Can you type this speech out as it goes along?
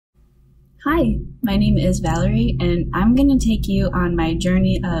Hi, my name is Valerie, and I'm going to take you on my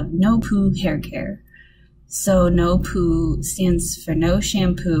journey of no-poo hair care. So no-poo stands for no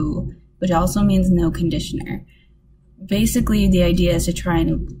shampoo, which also means no conditioner. Basically, the idea is to try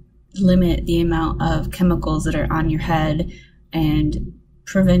and limit the amount of chemicals that are on your head and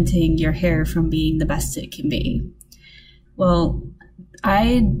preventing your hair from being the best it can be. Well,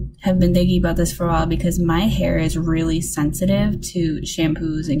 I have been thinking about this for a while because my hair is really sensitive to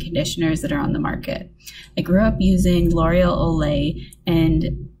shampoos and conditioners that are on the market. I grew up using L'Oreal Olay,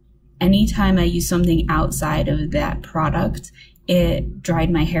 and anytime I use something outside of that product, it dried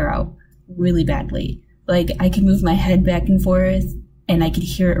my hair out really badly. Like, I could move my head back and forth and I could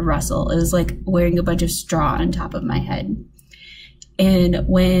hear it rustle. It was like wearing a bunch of straw on top of my head. And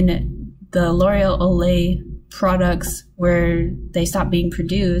when the L'Oreal Olay products where they stopped being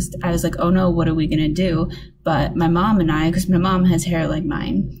produced, I was like, oh no, what are we gonna do? But my mom and I, because my mom has hair like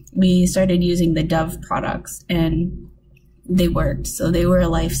mine, we started using the Dove products and they worked. So they were a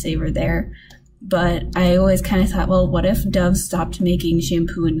lifesaver there. But I always kind of thought, well, what if Dove stopped making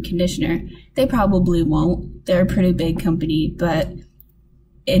shampoo and conditioner? They probably won't. They're a pretty big company, but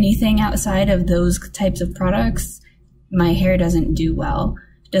anything outside of those types of products, my hair doesn't do well.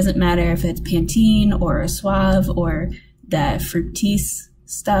 Doesn't matter if it's Pantene or a Suave or that Fructis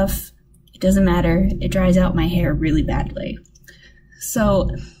stuff. It doesn't matter. It dries out my hair really badly. So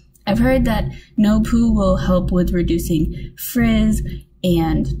I've heard that no-poo will help with reducing frizz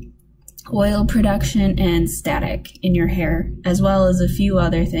and oil production and static in your hair, as well as a few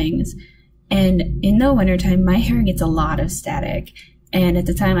other things. And in the wintertime, my hair gets a lot of static. And at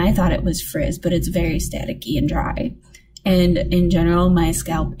the time, I thought it was frizz, but it's very staticky and dry. And in general, my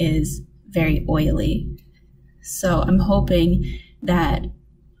scalp is very oily. So I'm hoping that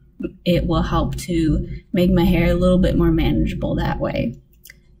it will help to make my hair a little bit more manageable that way.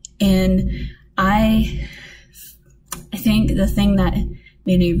 And I think the thing that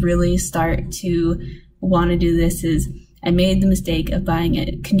made me really start to want to do this is I made the mistake of buying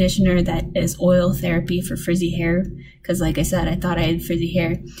a conditioner that is oil therapy for frizzy hair. Because like I said, I thought I had frizzy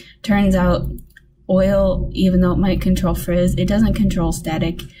hair. Turns out oil, even though it might control frizz, it doesn't control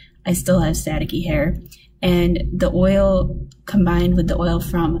static. I still have staticky hair. And the oil combined with the oil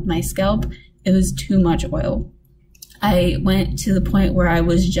from my scalp, it was too much oil. I went to the point where I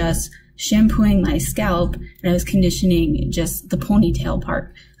was just shampooing my scalp and I was conditioning just the ponytail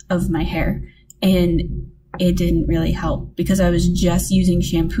part of my hair. And it didn't really help because I was just using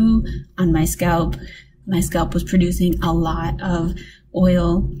shampoo on my scalp. My scalp was producing a lot of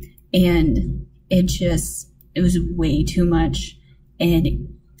oil and it was way too much.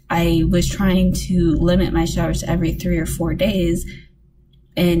 And I was trying to limit my showers to every 3 or 4 days.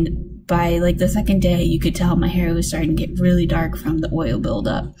 And by like the second day, you could tell my hair was starting to get really dark from the oil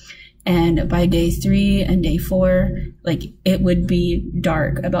buildup. And by day 3 and day 4, like it would be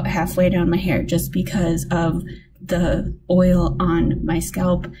dark about halfway down my hair just because of the oil on my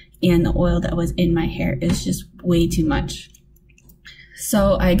scalp and the oil that was in my hair. It was just way too much.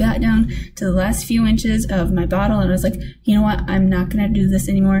 So I got down to the last few inches of my bottle and I was like, you know what? I'm not going to do this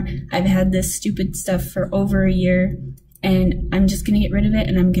anymore. I've had this stupid stuff for over a year and I'm just going to get rid of it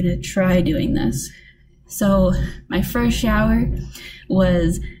and I'm going to try doing this. So my first shower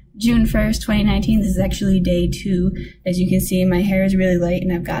was June 1st, 2019. This is actually day 2. As you can see, my hair is really light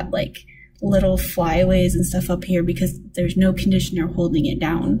and I've got like little flyaways and stuff up here because there's no conditioner holding it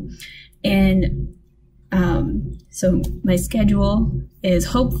down. And so my schedule is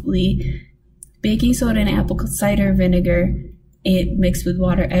hopefully baking soda and apple cider vinegar mixed with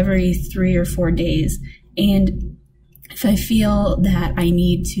water every 3 or 4 days. And if I feel that I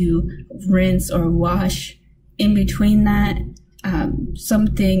need to rinse or wash in between that,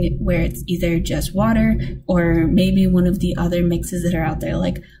 something where it's either just water or maybe one of the other mixes that are out there,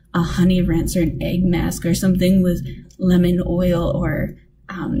 like a honey rinse or an egg mask or something with lemon oil or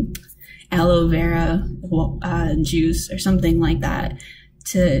aloe vera juice or something like that,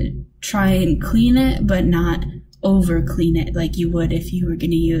 to try and clean it but not over clean it like you would if you were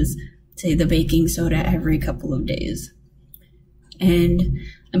going to use, say, the baking soda every couple of days. And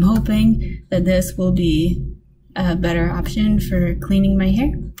I'm hoping that this will be a better option for cleaning my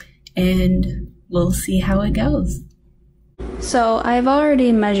hair, and we'll see how it goes. So I've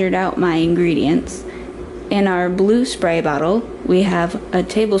already measured out my ingredients. In our blue spray bottle, we have a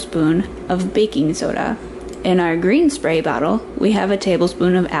tablespoon of baking soda. In our green spray bottle, we have a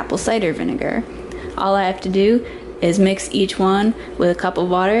tablespoon of apple cider vinegar. All I have to do is mix each one with a cup of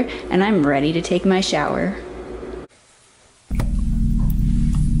water, and I'm ready to take my shower.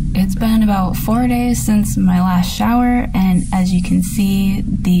 It's been about 4 days since my last shower, and as you can see,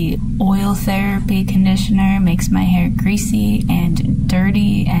 the oil therapy conditioner makes my hair greasy and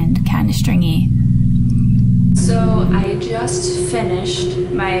dirty and kind of stringy. So I just finished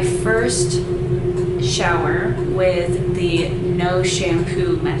my first shower with the no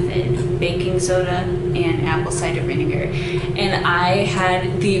shampoo method, baking soda and apple cider vinegar, and I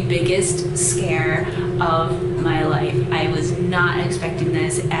had the biggest scare of my life. I was not expecting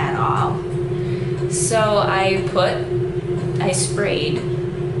this at all. So I sprayed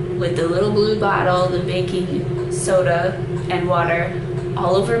with the little blue bottle the baking soda and water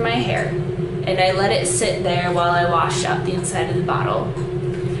all over my hair, and I let it sit there while I washed out the inside of the bottle.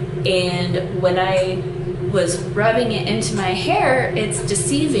 And when I was rubbing it into my hair, it's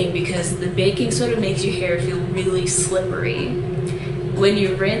deceiving because the baking soda makes your hair feel really slippery. When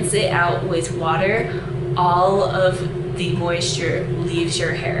you rinse it out with water, all of the moisture leaves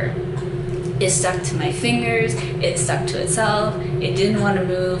your hair. It stuck to my fingers, it stuck to itself, it didn't want to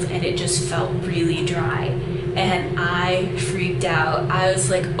move, and it just felt really dry. And I freaked out. I was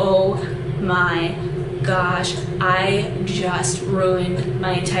like, oh my gosh, I just ruined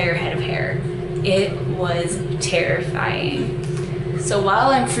my entire head of hair. It was terrifying. So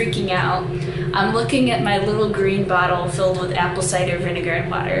while I'm freaking out, I'm looking at my little green bottle filled with apple cider vinegar and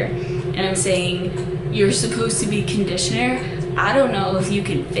water, and I'm saying, you're supposed to be conditioner? I don't know if you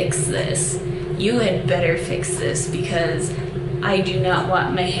can fix this. You had better fix this because I do not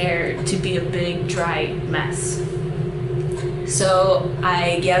want my hair to be a big dry mess. So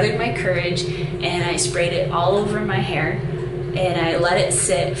I gathered my courage and I sprayed it all over my hair, and I let it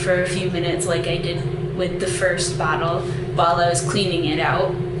sit for a few minutes like I did with the first bottle while I was cleaning it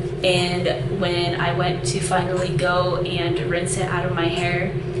out. And when I went to finally go and rinse it out of my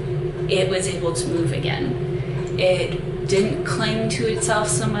hair, it was able to move again. It didn't cling to itself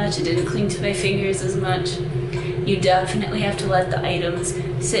so much, it didn't cling to my fingers as much. You definitely have to let the items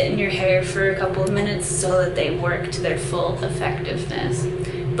sit in your hair for a couple of minutes so that they work to their full effectiveness.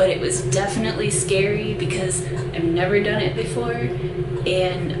 But it was definitely scary because I've never done it before,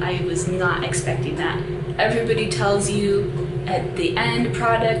 and I was not expecting that. Everybody tells you at the end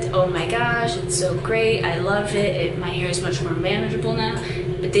product, oh my gosh, it's so great, I love it, my hair is much more manageable now,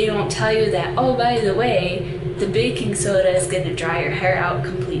 but they don't tell you that, oh, by the way, the baking soda is going to dry your hair out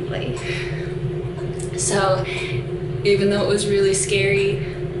completely. So even though it was really scary,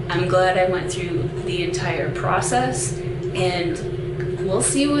 I'm glad I went through the entire process, and we'll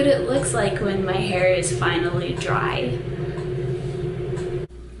see what it looks like when my hair is finally dry.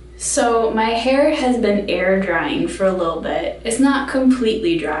 So my hair has been air drying for a little bit. It's not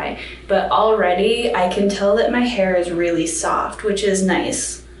completely dry, but already I can tell that my hair is really soft, which is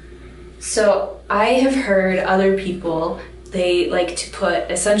nice. So I have heard other people, they like to put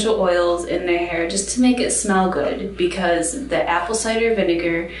essential oils in their hair just to make it smell good because the apple cider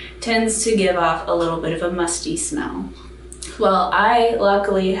vinegar tends to give off a little bit of a musty smell. Well, I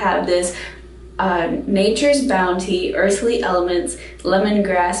luckily have this Nature's Bounty Earthly Elements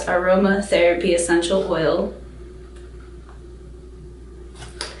Lemongrass Aromatherapy Essential Oil.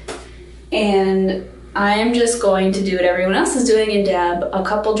 And I'm just going to do what everyone else is doing and dab a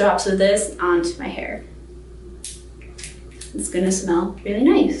couple drops of this onto my hair. It's gonna smell really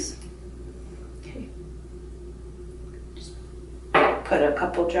nice. Okay. Just put a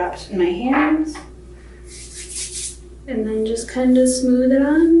couple drops in my hands and then just kind of smooth it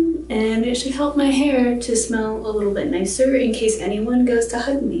on, and it should help my hair to smell a little bit nicer in case anyone goes to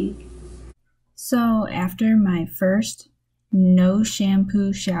hug me. So after my first no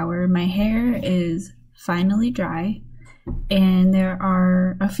shampoo shower, my hair is finally dry, and there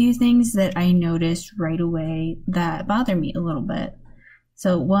are a few things that I noticed right away that bother me a little bit.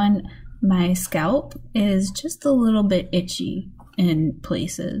 So one, my scalp is just a little bit itchy in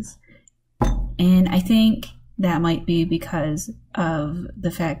places, and I think that might be because of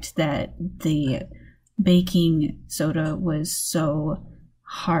the fact that the baking soda was so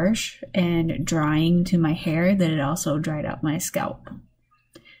harsh and drying to my hair that it also dried out my scalp.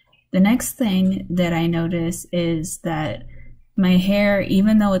 The next thing that I notice is that my hair,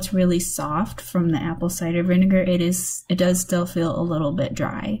 even though it's really soft from the apple cider vinegar, it does still feel a little bit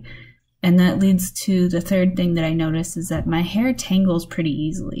dry. And that leads to the third thing that I notice is that my hair tangles pretty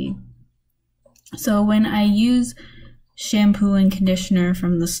easily. So when I use shampoo and conditioner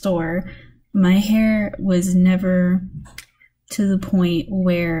from the store, my hair was never to the point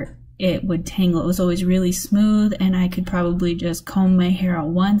where it would tangle. It was always really smooth, and I could probably just comb my hair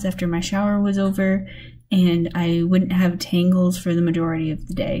out once after my shower was over, and I wouldn't have tangles for the majority of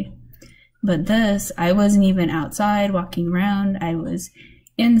the day. But this, I wasn't even outside walking around. I was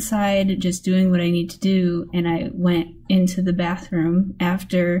inside just doing what I need to do, and I went into the bathroom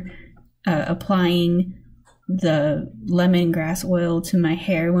after applying the lemongrass oil to my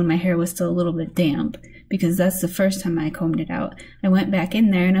hair when my hair was still a little bit damp, because that's the first time I combed it out. I went back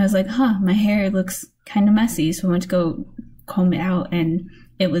in there and I was like, my hair looks kind of messy, so I went to go comb it out and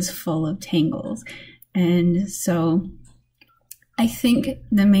it was full of tangles. And so I think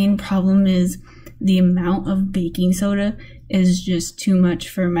the main problem is the amount of baking soda is just too much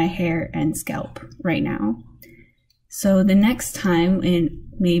for my hair and scalp right now. So the next time, in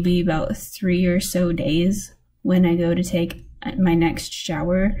maybe about 3 or so days, when I go to take my next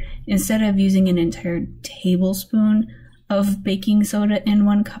shower, instead of using an entire tablespoon of baking soda in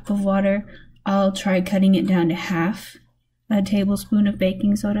 1 cup of water, I'll try cutting it down to half a tablespoon of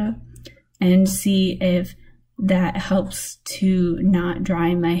baking soda and see if that helps to not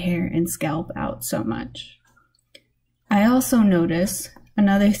dry my hair and scalp out so much. I also notice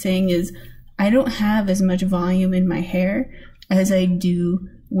another thing is I don't have as much volume in my hair as I do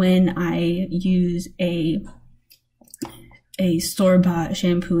when I use a store-bought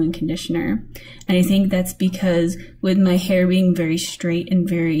shampoo and conditioner. And I think that's because with my hair being very straight and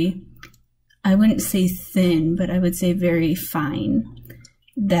very, I wouldn't say thin, but I would say very fine,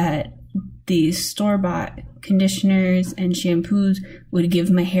 that these store-bought conditioners and shampoos would give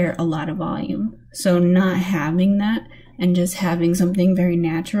my hair a lot of volume. So not having that and just having something very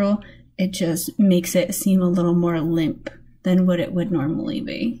natural, it just makes it seem a little more limp than what it would normally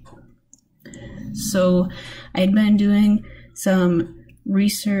be. So I'd been doing some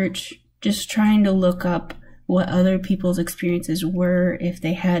research, just trying to look up what other people's experiences were if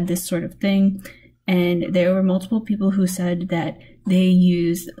they had this sort of thing. And there were multiple people who said that they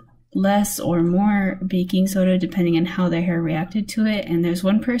used less or more baking soda depending on how their hair reacted to it. And there's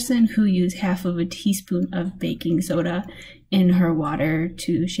one person who used half of a teaspoon of baking soda in her water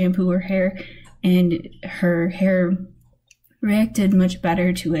to shampoo her hair, and her hair reacted much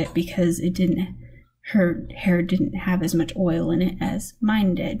better to it because her hair didn't have as much oil in it as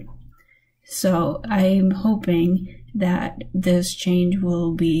mine did. So I'm hoping that this change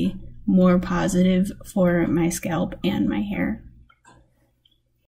will be more positive for my scalp and my hair.